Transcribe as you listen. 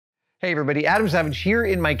Hey everybody, Adam Savage here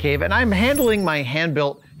in my cave, and I'm handling my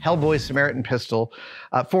hand-built Hellboy Samaritan pistol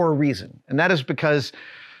for a reason. And that is because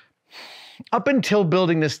up until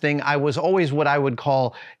building this thing, I was always what I would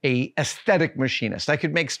call a aesthetic machinist. I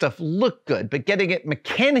could make stuff look good, but getting it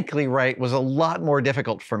mechanically right was a lot more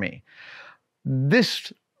difficult for me.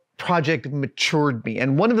 This project matured me.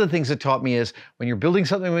 And one of the things it taught me is when you're building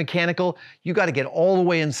something mechanical, you got to get all the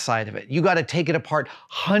way inside of it. You got to take it apart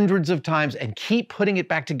hundreds of times and keep putting it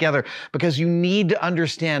back together because you need to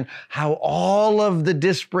understand how all of the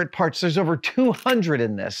disparate parts, there's over 200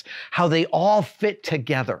 in this, how they all fit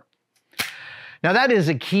together. Now that is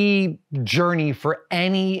a key journey for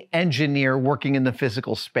any engineer working in the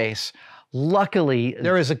physical space. Luckily,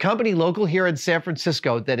 there is a company local here in San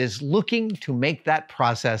Francisco that is looking to make that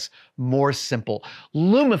process more simple.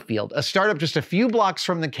 Lumafield, a startup just a few blocks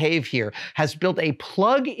from the cave here, has built a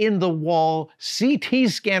plug-in-the-wall CT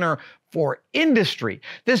scanner for industry.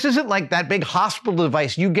 This isn't like that big hospital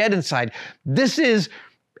device you get inside. This is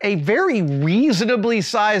a very reasonably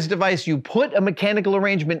sized device. You put a mechanical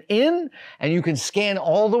arrangement in and you can scan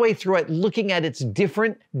all the way through it looking at its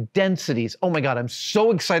different densities. Oh my God, I'm so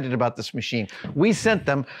excited about this machine. We sent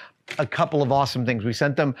them a couple of awesome things. We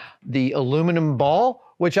sent them the aluminum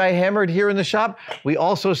ball, which I hammered here in the shop. We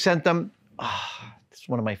also sent them, it's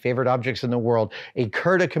one of my favorite objects in the world, a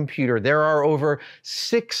Curta computer. There are over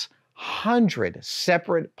 600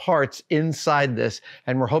 separate parts inside this,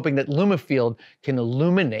 and we're hoping that Lumafield can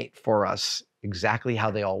illuminate for us exactly how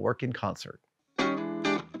they all work in concert. All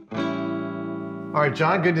right,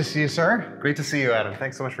 John, good to see you, sir. Great to see you, Adam.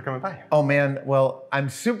 Thanks so much for coming by. Oh man, well, I'm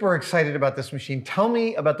super excited about this machine. Tell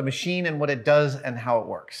me about the machine and what it does and how it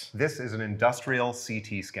works. This is an industrial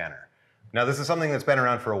CT scanner. Now, this is something that's been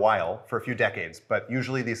around for a while, for a few decades, but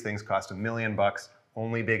usually these things cost $1 million.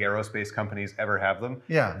 Only big aerospace companies ever have them.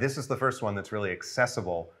 Yeah. This is the first one that's really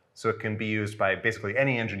accessible, so it can be used by basically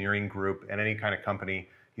any engineering group and any kind of company.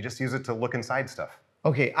 You just use it to look inside stuff.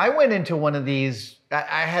 Okay, I went into one of these,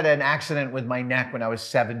 I had an accident with my neck when I was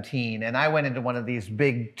 17, and I went into one of these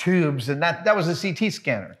big tubes, and that was a CT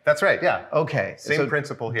scanner. That's right, yeah. Okay. Same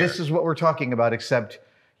principle here. This is what we're talking about, except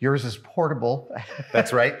yours is portable.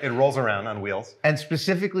 That's right, it rolls around on wheels. And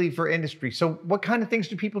specifically for industry. So what kind of things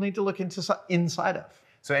do people need to look inside of?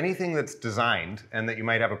 So anything that's designed and that you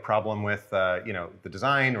might have a problem with the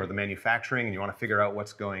design or the manufacturing and you want to figure out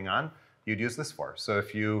what's going on, you'd use this for. So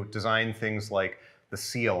if you design things like the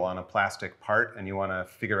seal on a plastic part and you want to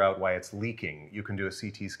figure out why it's leaking, you can do a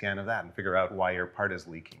CT scan of that and figure out why your part is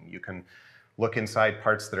leaking. You can look inside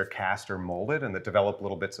parts that are cast or molded and that develop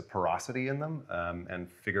little bits of porosity in them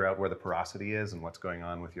and figure out where the porosity is and what's going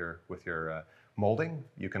on with your molding.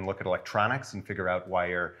 You can look at electronics and figure out why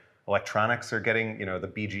your electronics are getting,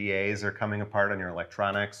 the BGAs are coming apart on your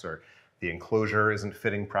electronics, or the enclosure isn't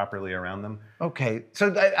fitting properly around them. Okay,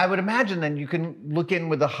 so I would imagine then you can look in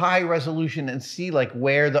with a high resolution and see like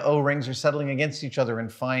where the O-rings are settling against each other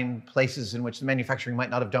and find places in which the manufacturing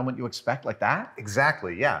might not have done what you expect, like that?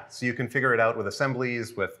 Exactly, yeah. So you can figure it out with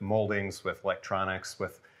assemblies, with moldings, with electronics,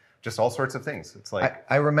 with just all sorts of things. It's like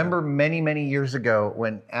I remember many, many years ago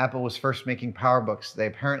when Apple was first making PowerBooks, they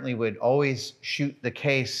apparently would always shoot the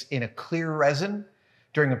case in a clear resin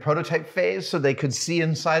during the prototype phase so they could see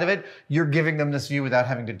inside of it. You're giving them this view without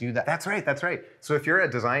having to do that. That's right, that's right. So if you're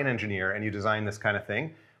a design engineer and you design this kind of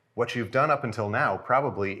thing, what you've done up until now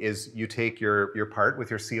probably is you take your part with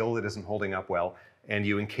your seal that isn't holding up well and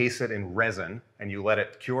you encase it in resin and you let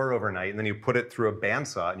it cure overnight, and then you put it through a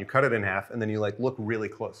bandsaw and you cut it in half, and then you look really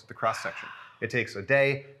close at the cross section. It takes a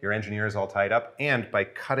day, your engineer is all tied up, and by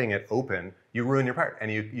cutting it open, you ruin your part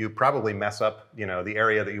and you probably mess up the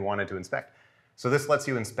area that you wanted to inspect. So this lets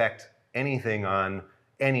you inspect anything on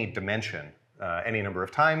any dimension, any number of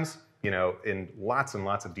times, in lots and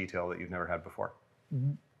lots of detail that you've never had before.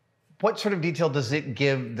 What sort of detail does it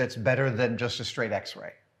give that's better than just a straight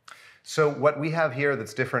X-ray? So what we have here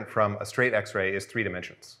that's different from a straight X-ray is 3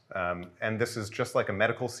 dimensions. And this is just like a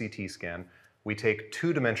medical CT scan. We take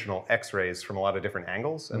 2-dimensional X-rays from a lot of different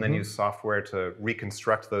angles and then use software to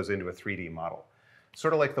reconstruct those into a 3D model.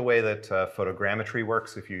 Sort of like the way that photogrammetry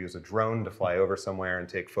works. If you use a drone to fly over somewhere and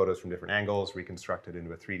take photos from different angles, reconstruct it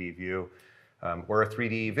into a 3D view, or a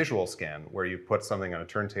 3D visual scan where you put something on a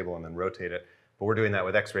turntable and then rotate it. But we're doing that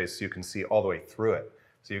with X-rays so you can see all the way through it.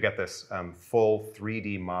 So you get this full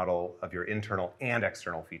 3D model of your internal and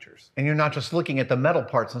external features. And you're not just looking at the metal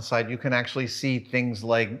parts inside, you can actually see things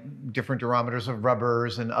like different durometers of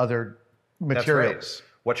rubbers and other materials. That's right.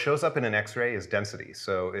 What shows up in an X-ray is density.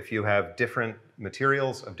 So if you have different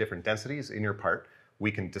materials of different densities in your part,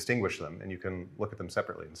 we can distinguish them, and you can look at them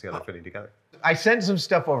separately and see how they're fitting together. I sent some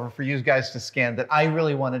stuff over for you guys to scan that I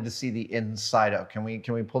really wanted to see the inside of. Can we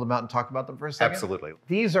pull them out and talk about them for a second? Absolutely.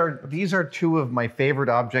 These are two of my favorite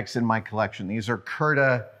objects in my collection. These are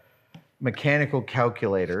Curta mechanical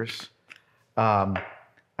calculators.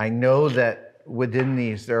 I know that within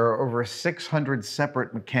these there are over 600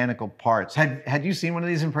 separate mechanical parts. Had you seen one of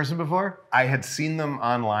these in person before? I had seen them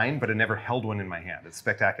online, but I never held one in my hand. It's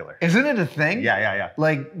spectacular. Isn't it a thing? Yeah.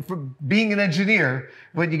 Like, for being an engineer,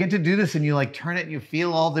 when you get to do this and you like turn it, you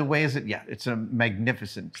feel all the ways that, yeah, it's a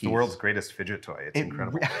magnificent piece. It's the world's greatest fidget toy. It's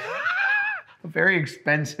incredible. A very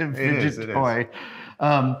expensive fidget toy.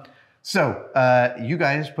 So you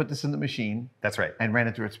guys put this in the machine. That's right. And ran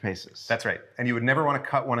it through its paces. That's right. And you would never want to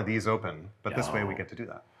cut one of these open, but this way we get to do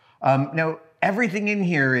that. Now, everything in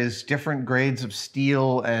here is different grades of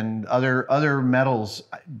steel and other metals.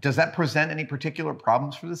 Does that present any particular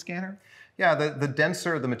problems for the scanner? Yeah, the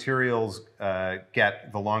denser the materials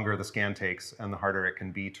get, the longer the scan takes and the harder it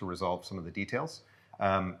can be to resolve some of the details.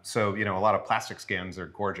 So, a lot of plastic scans are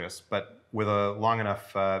gorgeous, but with a long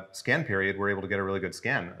enough scan period, we're able to get a really good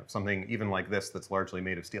scan of something even like this that's largely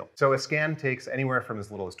made of steel. So a scan takes anywhere from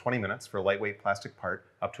as little as 20 minutes for a lightweight plastic part,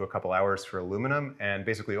 up to a couple hours for aluminum, and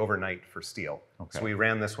basically overnight for steel. Okay. So we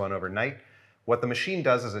ran this one overnight. What the machine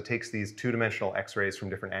does is it takes these two-dimensional X-rays from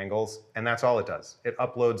different angles, and that's all it does. It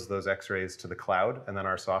uploads those X-rays to the cloud, and then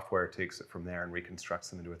our software takes it from there and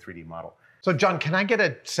reconstructs them into a 3D model. So John, can I get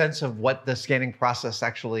a sense of what the scanning process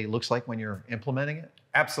actually looks like when you're implementing it?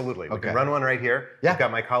 Absolutely. We can run one right here. Yeah. I've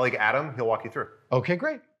got my colleague Adam. He'll walk you through. Okay,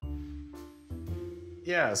 great.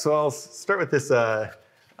 Yeah, so I'll start with this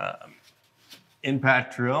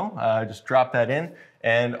impact drill. Just drop that in,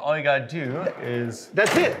 and all you gotta do is...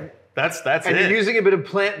 That's it. That's and it. You're using a bit of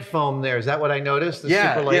plant foam there. Is that what I noticed? The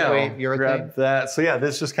super lightweight urethane? Grab that. So yeah,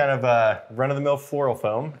 this is just kind of run-of-the-mill floral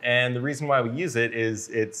foam, and the reason why we use it is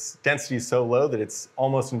its density is so low that it's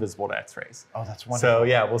almost invisible to X-rays. Oh, that's wonderful. So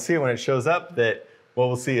yeah, we'll see when it shows up that what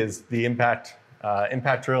we'll see is the impact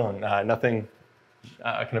drill and nothing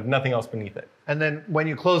else beneath it. And then when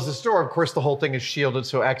you close this door, of course, the whole thing is shielded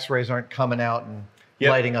so X-rays aren't coming out and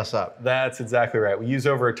lighting us up. That's exactly right. We use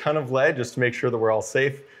over a ton of lead just to make sure that we're all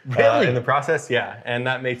safe in the process. Yeah, and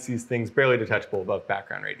that makes these things barely detectable above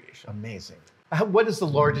background radiation. Amazing. What is the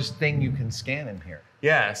largest thing you can scan in here?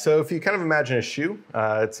 Yeah, so if you kind of imagine a shoe,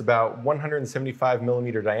 it's about 175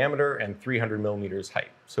 millimeter diameter and 300 millimeters height.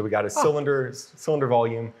 So we got a cylinder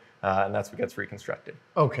volume, and that's what gets reconstructed.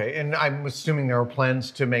 Okay, and I'm assuming there are plans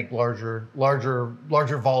to make larger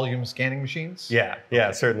volume scanning machines?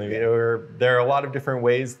 Yeah, certainly. There are a lot of different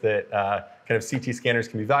ways that kind of CT scanners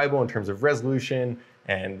can be valuable in terms of resolution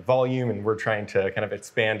and volume, and we're trying to kind of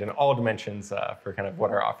expand in all dimensions for kind of what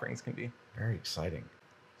our offerings can be. Very exciting.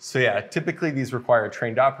 So yeah, typically these require a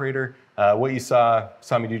trained operator. What you saw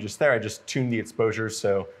me do just there, I just tuned the exposure,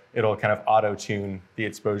 so it'll kind of auto-tune the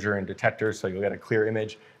exposure and detector, so you'll get a clear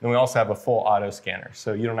image. And we also have a full auto scanner,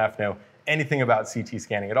 so you don't have to know anything about CT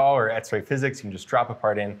scanning at all or X-ray physics. You can just drop a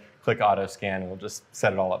part in, click auto scan, and we'll just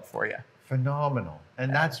set it all up for you. Phenomenal.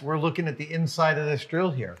 And we're looking at the inside of this drill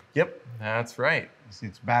here. Yep, that's right. You see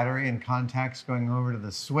its battery and contacts going over to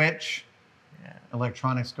the switch. Yeah.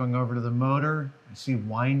 Electronics going over to the motor. You see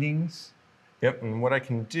windings. Yep, and what I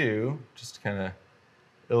can do, just to kind of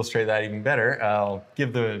illustrate that even better, I'll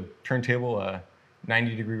give the turntable a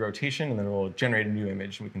 90-degree rotation, and then we'll generate a new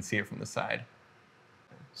image, and we can see it from the side.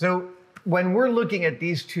 So when we're looking at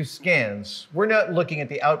these two scans, we're not looking at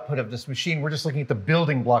the output of this machine, we're just looking at the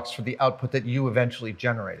building blocks for the output that you eventually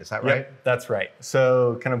generate, is that right? Yep, that's right.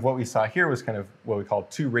 So kind of what we saw here was kind of what we call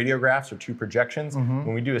two radiographs or two projections. Mm-hmm.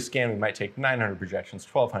 When we do a scan, we might take 900 projections,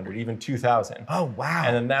 1,200, even 2,000. Oh, wow.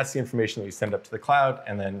 And then that's the information that we send up to the cloud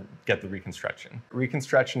and then get the reconstruction.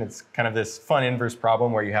 Reconstruction, it's kind of this fun inverse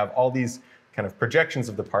problem where you have all these kind of projections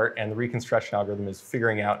of the part, and the reconstruction algorithm is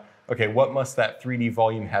figuring out, okay, what must that 3D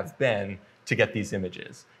volume have been to get these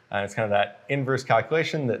images? And it's kind of that inverse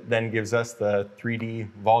calculation that then gives us the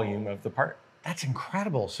 3D volume of the part. That's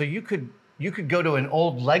incredible. So you could go to an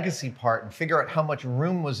old legacy part and figure out how much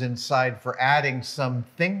room was inside for adding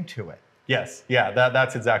something to it. Yes, yeah,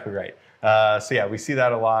 that's exactly right. So yeah, we see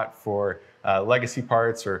that a lot for legacy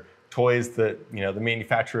parts or toys that the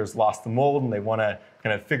manufacturers lost the mold and they want to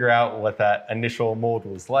kind of figure out what that initial mold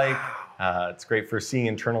was like. It's great for seeing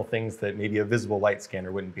internal things that maybe a visible light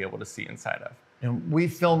scanner wouldn't be able to see inside of. And we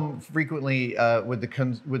film frequently with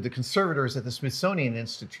the conservators at the Smithsonian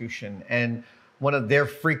Institution, and one of their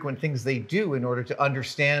frequent things they do in order to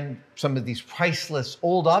understand some of these priceless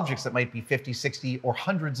old objects that might be 50, 60, or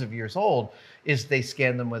hundreds of years old is they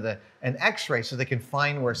scan them with an X-ray so they can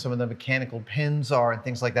find where some of the mechanical pins are and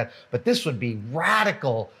things like that. But this would be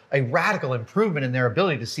a radical improvement in their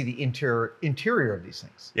ability to see the interior of these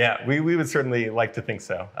things. Yeah, we would certainly like to think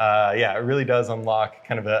so. Yeah, it really does unlock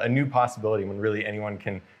kind of a new possibility when really anyone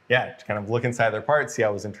can, kind of look inside their parts, see how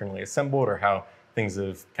it was internally assembled or how things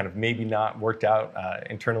have kind of maybe not worked out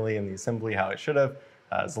internally in the assembly how it should have.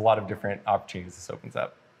 There's a lot of different opportunities this opens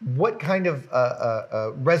up. What kind of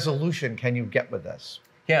resolution can you get with this?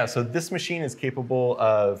 Yeah, so this machine is capable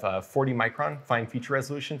of 40 micron fine feature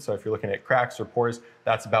resolution. So if you're looking at cracks or pores,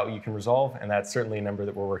 that's about what you can resolve. And that's certainly a number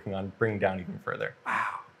that we're working on bringing down even further.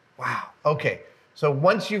 Wow. Okay. So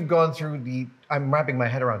once you've gone through I'm wrapping my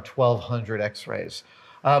head around 1,200 X-rays.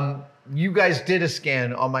 You guys did a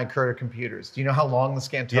scan on my Curta computers. Do you know how long the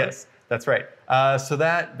scan took? Yes, that's right. So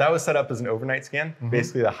that was set up as an overnight scan.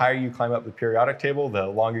 Basically, the higher you climb up the periodic table, the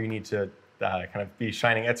longer you need to kind of be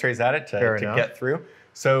shining X-rays at it to get through.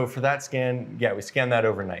 So for that scan, we scanned that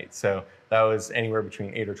overnight. So that was anywhere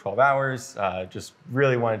between 8 or 12 hours. Just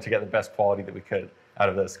really wanted to get the best quality that we could out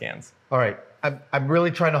of those scans. All right. I'm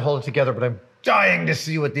really trying to hold it together, but I'm dying to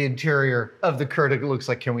see what the interior of the Curta looks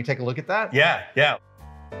like. Can we take a look at that? Yeah.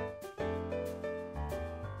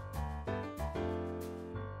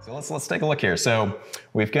 So let's take a look here. So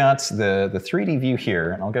we've got the 3D view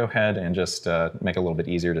here, and I'll go ahead and just make it a little bit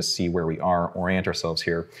easier to see where we are, orient ourselves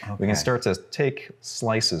here. Okay. We can start to take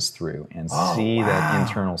slices through and see that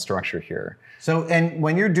internal structure here. So, and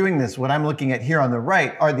when you're doing this, what I'm looking at here on the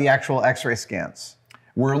right are the actual X-ray scans.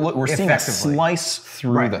 We're seeing a slice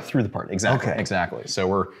through the part. Exactly. So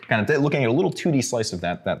we're kind of looking at a little 2D slice of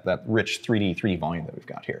that rich 3D volume that we've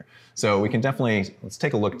got here. So we can definitely, let's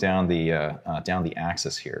take a look down the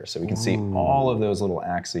axis here. So we can see all of those little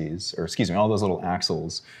axes, or excuse me, all those little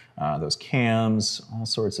axles, those cams, all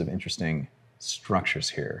sorts of interesting structures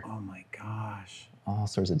here. Oh my gosh. All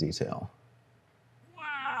sorts of detail.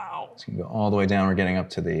 Wow. So you can go all the way down. We're getting up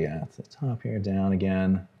to the top here, down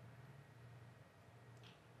again.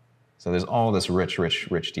 So there's all this rich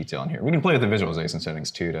detail in here. We can play with the visualization settings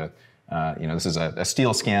too to, this is a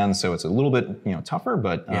steel scan, so it's a little bit, tougher,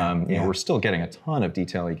 but we're still getting a ton of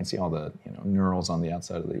detail. You can see all the, knurls on the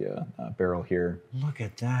outside of the barrel here. Look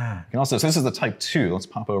at that. And also, so this is the type 2. Let's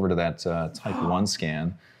pop over to that type 1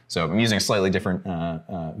 scan. So I'm using a slightly different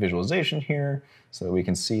visualization here so that we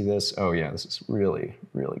can see this. Oh yeah, this is really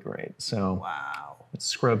great. So wow. Let's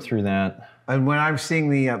scrub through that. And when I'm seeing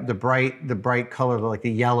the bright color, like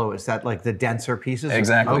the yellow, is that like the denser pieces?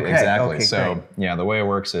 Exactly. So great. Yeah, the way it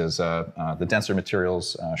works is the denser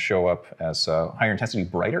materials show up as higher intensity,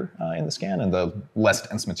 brighter in the scan, and the less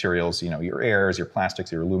dense materials, your airs, your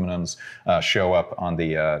plastics, your aluminums, show up on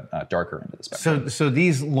the darker end of the spectrum. So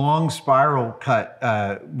these long spiral cut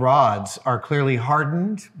rods are clearly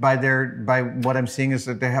hardened by what I'm seeing is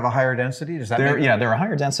that they have a higher density. Does that they're a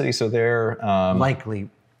higher density, so they're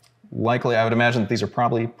Likely, I would imagine that these are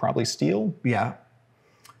probably steel. Yeah.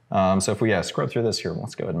 So if we scrub through this here,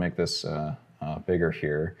 let's go ahead and make this bigger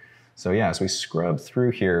here. So as we scrub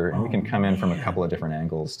through here, and we can come in from a couple of different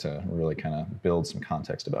angles to really kind of build some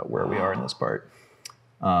context about where we are in this part.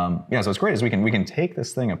 So what's great is we can take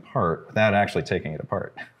this thing apart without actually taking it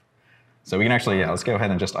apart. So we can actually, let's go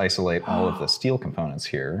ahead and just isolate all of the steel components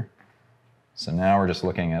here. So now we're just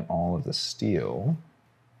looking at all of the steel.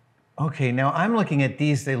 Okay, now I'm looking at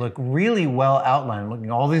these. They look really well outlined. I'm looking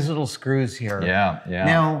at all these little screws here. Yeah.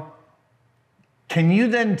 Now, can you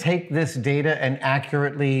then take this data and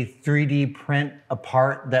accurately 3D print a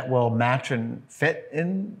part that will match and fit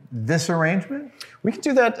in this arrangement? We can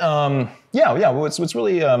do that. Well, it's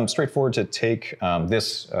really straightforward to take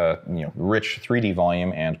this rich 3D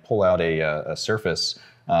volume and pull out a surface.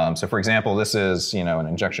 So for example, this is, an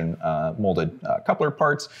injection molded coupler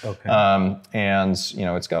part. Okay. And,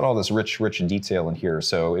 it's got all this rich detail in here.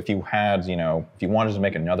 So if you had, if you wanted to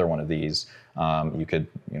make another one of these, you could,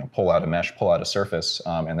 pull out a mesh, pull out a surface,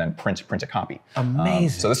 and then print a copy.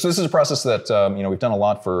 Amazing. So this is a process that, we've done a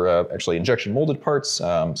lot for actually injection molded parts.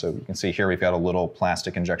 So you can see here we've got a little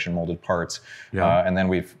plastic injection molded part. Yeah. And then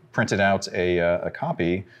we've printed out a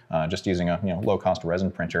copy just using a low cost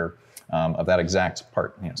resin printer. Of that exact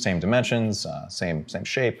part, same dimensions, same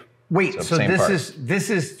shape. Wait, so this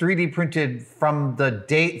is 3D printed from the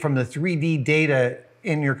 3D data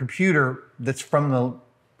in your computer that's from the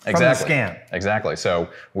scan. Exactly. So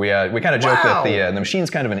we kind of joke that the machine's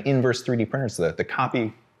kind of an inverse 3D printer. It's the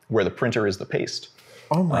copy where the printer is the paste.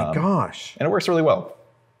 Oh my gosh! And it works really well.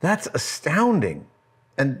 That's astounding.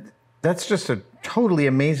 And That's just a totally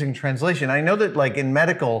amazing translation. I know that like in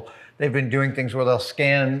medical, they've been doing things where they'll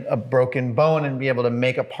scan a broken bone and be able to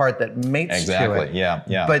make a part that mates to it. Exactly,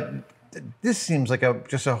 yeah. But this seems like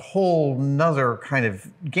just a whole nother kind of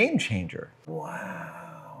game changer.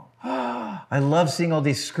 Wow. I love seeing all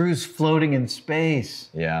these screws floating in space.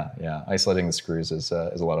 Yeah. Isolating the screws is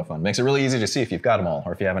a lot of fun. Makes it really easy to see if you've got them all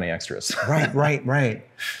or if you have any extras. Right.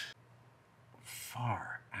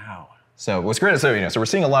 Far out. So what's great is, so we're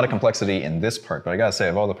seeing a lot of complexity in this part, but I gotta say,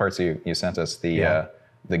 of all the parts you sent us, the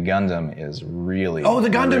Gundam is really. Oh, the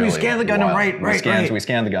Gundam! Really you scanned the Gundam, wild. right. We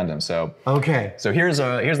scanned the Gundam. So okay. So here's the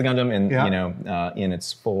Gundam in in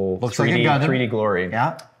its full Looks 3D like a Gundam. 3D glory.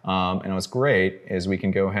 Yeah. And what's great is we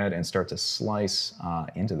can go ahead and start to slice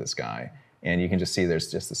into this guy, and you can just see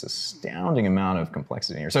there's just this astounding amount of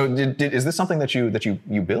complexity here. So is this something that you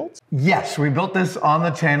built? Yes, we built this on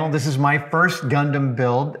the channel. This is my first Gundam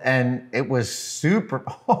build, and it was super.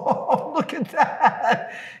 Oh, look at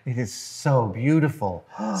that! It is so beautiful.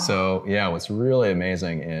 So yeah, what's really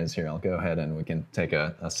amazing is here. I'll go ahead and we can take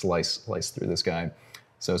a slice through this guy.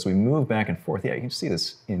 So as we move back and forth, you can see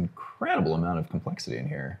this incredible amount of complexity in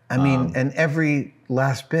here. I mean, and every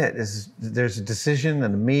last bit there's a decision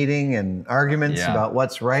and a meeting and arguments about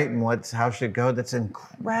what's right and how should it go. That's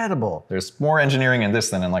incredible. There's more engineering in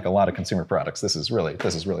this than in like a lot of consumer products. This is really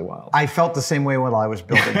wild. I felt the same way while I was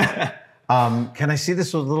building it. Can I see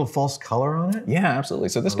this with a little false color on it? Yeah, absolutely.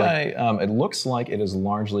 So this guy, it looks like it is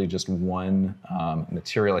largely just one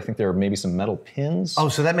material. I think there are maybe some metal pins. Oh,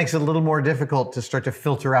 so that makes it a little more difficult to start to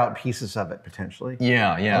filter out pieces of it, potentially.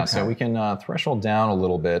 Yeah. Okay. So we can threshold down a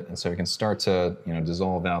little bit, and so we can start to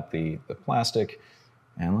dissolve out the plastic.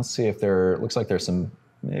 And let's see if looks like there's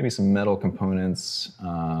maybe some metal components.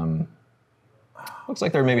 Looks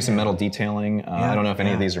like there may be some metal detailing. I don't know if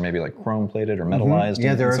any of these are maybe like chrome plated or metallized.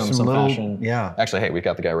 Yeah, there are some little, fashion. Yeah. Actually, hey, we've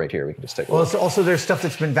got the guy right here. We can just take a look. Well, also there's stuff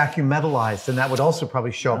that's been vacuum metalized, and that would also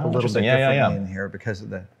probably show up a little bit differently in here because of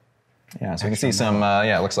the. Yeah, so we can see some.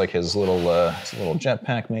 It looks like his little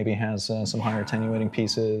jetpack maybe has some higher attenuating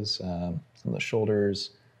pieces. Some of the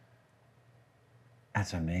shoulders.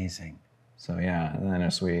 That's amazing. So yeah, and then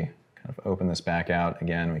as we kind of open this back out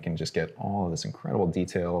again, we can just get all of this incredible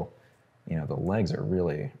detail. The legs are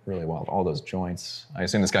really, really wild. All those joints. I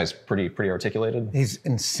assume this guy's pretty articulated. He's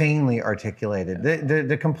insanely articulated.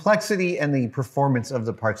 The complexity and the performance of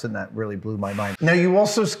the parts in that really blew my mind. Now you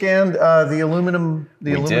also scanned the aluminum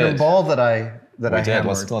ball that I did.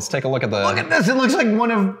 hammered. Let's take a look at the. Look at this. It looks like one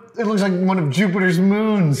of Jupiter's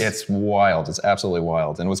moons. It's wild. It's absolutely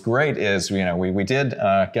wild. And what's great is we did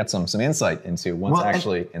get some insight into what's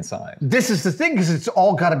actually inside. This is the thing, because it's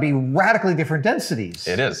all got to be radically different densities.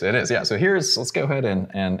 It is. Yeah. So let's go ahead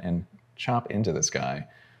and chop into this guy.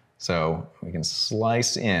 So we can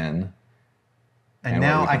slice in. And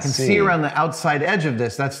now I can see around the outside edge of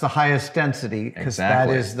this. That's the highesized density, because that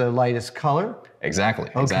is the lightest color. Exactly.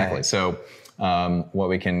 So what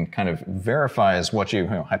we can kind of verify is what you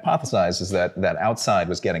hypothesize is that outside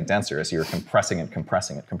was getting denser as you were compressing it.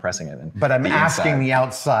 But I'm asking the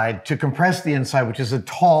outside to compress the inside, which is a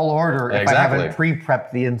tall order if I haven't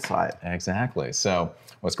pre-prepped the inside. Exactly. So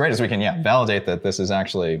what's great is we can validate that this is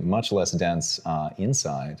actually much less dense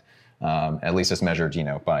inside, at least as measured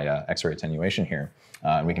by X-ray attenuation here.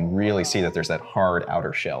 And we can really see that there's that hard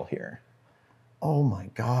outer shell here. Oh my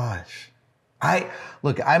gosh.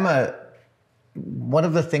 One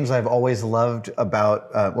of the things I've always loved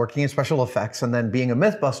about working in special effects and then being a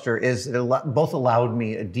Mythbuster is it both allowed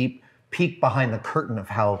me a deep peek behind the curtain of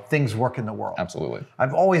how things work in the world. Absolutely.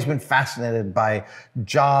 I've always been fascinated by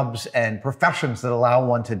jobs and professions that allow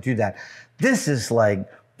one to do that. This is like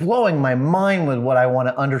blowing my mind with what I want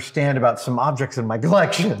to understand about some objects in my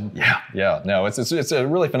collection. Yeah. No, it's a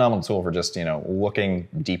really phenomenal tool for just looking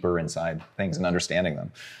deeper inside things and understanding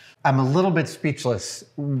them. I'm a little bit speechless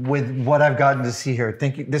with what I've gotten to see here.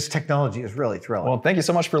 Thank you. This technology is really thrilling. Well, thank you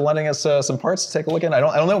so much for lending us some parts to take a look at. I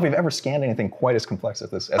don't know if we've ever scanned anything quite as complex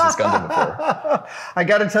as this Gundam before. I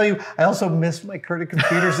got to tell you, I also missed my Curta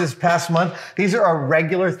computers this past month. These are a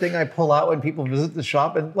regular thing I pull out when people visit the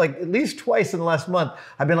shop, and like at least twice in the last month,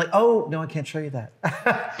 I've been like, oh no, I can't show you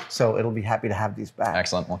that. So it'll be happy to have these back.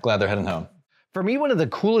 Excellent. Well, glad they're heading home. For me, one of the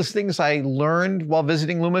coolest things I learned while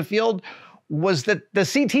visiting Lumafield was that the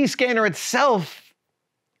CT scanner itself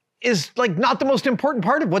is like not the most important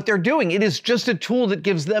part of what they're doing. It is just a tool that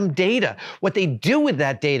gives them data. What they do with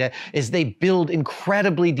that data is they build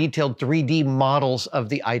incredibly detailed 3D models of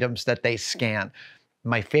the items that they scan.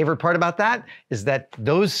 My favorite part about that is that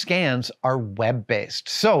those scans are web-based.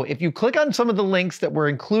 So if you click on some of the links that we're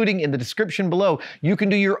including in the description below, you can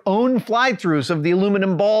do your own fly-throughs of the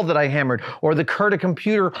aluminum ball that I hammered, or the Curta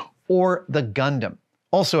computer, or the Gundam.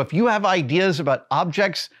 Also, if you have ideas about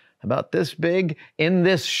objects about this big in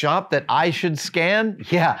this shop that I should scan,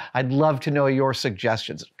 yeah, I'd love to know your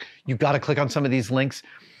suggestions. You've got to click on some of these links.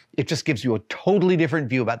 It just gives you a totally different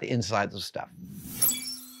view about the insides of stuff.